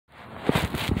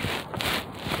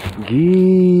Good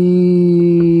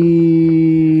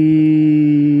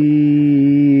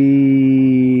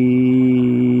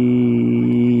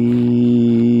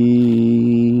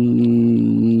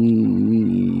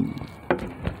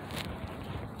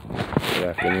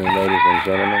afternoon, ladies and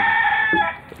gentlemen.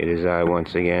 It is I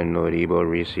once again, Lord Ebo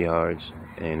Reese Hards,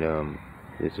 and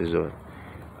this is a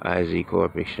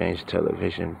CORP Exchange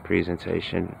Television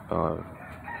presentation of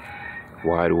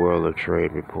Wide World of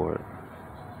Trade report.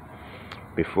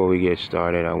 Before we get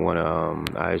started, I want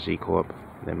to CORP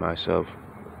and myself,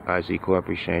 CORP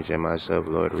Exchange and myself,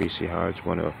 Lord Reese Hards,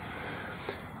 want to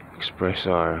express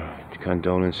our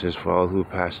condolences for all who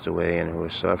passed away and who are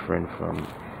suffering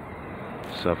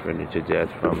to death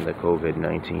from the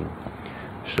COVID-19.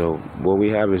 So what we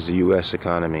have is the U.S.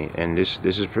 economy, and this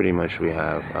is pretty much what we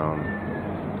have.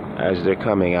 As they're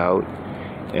coming out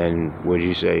and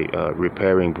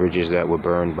repairing bridges that were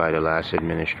burned by the last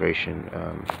administration,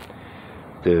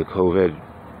 the COVID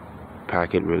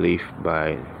packet relief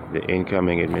by the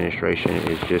incoming administration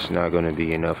is just not going to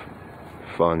be enough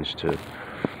funds to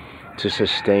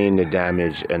sustain the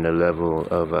damage and the level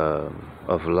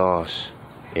of loss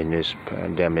in this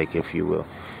pandemic, if you will.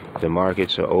 The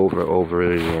markets are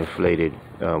overly inflated.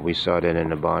 We saw that in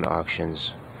the bond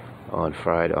auctions on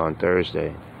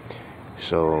Thursday.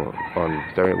 So on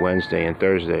Wednesday and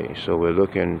Thursday. So we're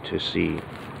looking to see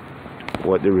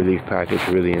what the relief package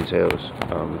really entails.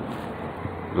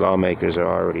 Lawmakers are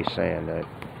already saying that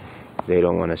they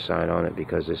don't want to sign on it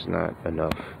because it's not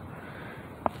enough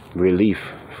relief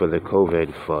for the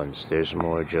COVID funds. There's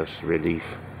more just relief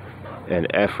and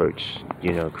efforts,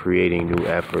 creating new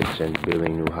efforts and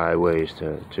building new highways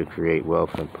to create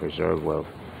wealth and preserve wealth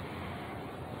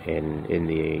in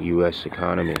the U.S.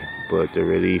 economy. But the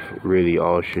relief really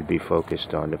all should be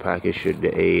focused on.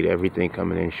 The aid, everything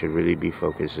coming in should really be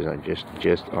focused on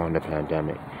just on the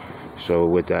pandemic. So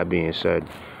with that being said,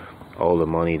 all the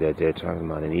money that they're talking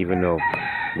about, and even though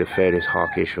the Fed is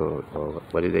hawkish, or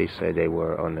what did they say they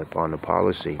were on the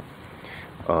policy,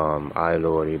 I,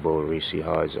 Lord Ebo Reese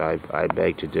Hards, I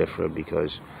beg to differ,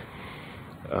 because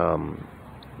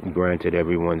granted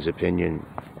everyone's opinion,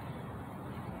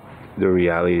 the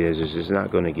reality is it's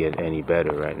not going to get any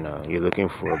better right now. You're looking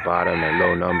for a bottom and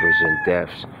low numbers in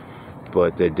deaths,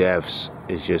 but the deaths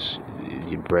is just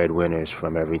the breadwinners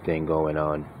from everything going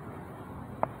on.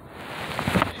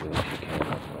 Let's see what she came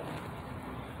up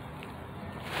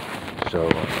with. So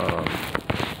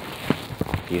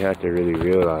you have to really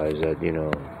realize that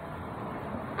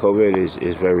COVID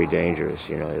is very dangerous.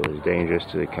 It was dangerous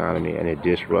to the economy, and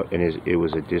it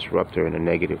was a disruptor in a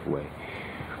negative way.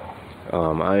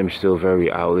 I am still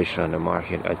very owlish on the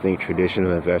market. I think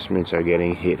traditional investments are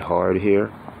getting hit hard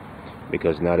here,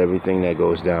 because not everything that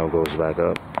goes down goes back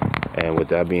up. And with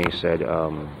that being said,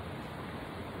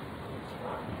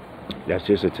 that's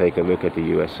just to take a look at the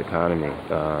U.S. economy,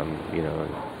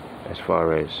 as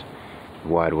far as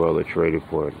Wide World of Trade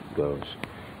report goes.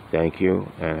 Thank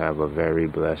you, and have a very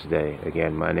blessed day.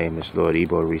 Again, my name is Lord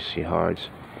Ebo Reese Hards.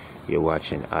 You're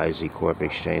watching CORP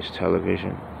Exchange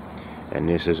Television, and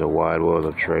this is a Wide World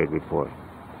of Trade report.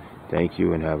 Thank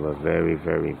you, and have a very,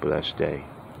 very blessed day.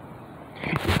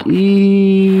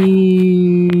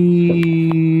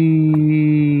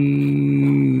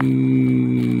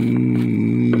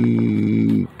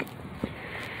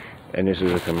 And this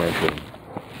is a commercial.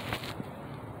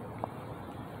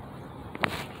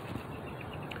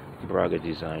 BRAUGE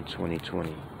Design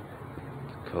 2020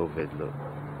 COVID look.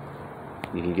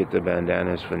 You can get the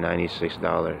bandanas for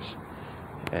 $96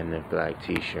 and the black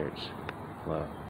t-shirts. Wow.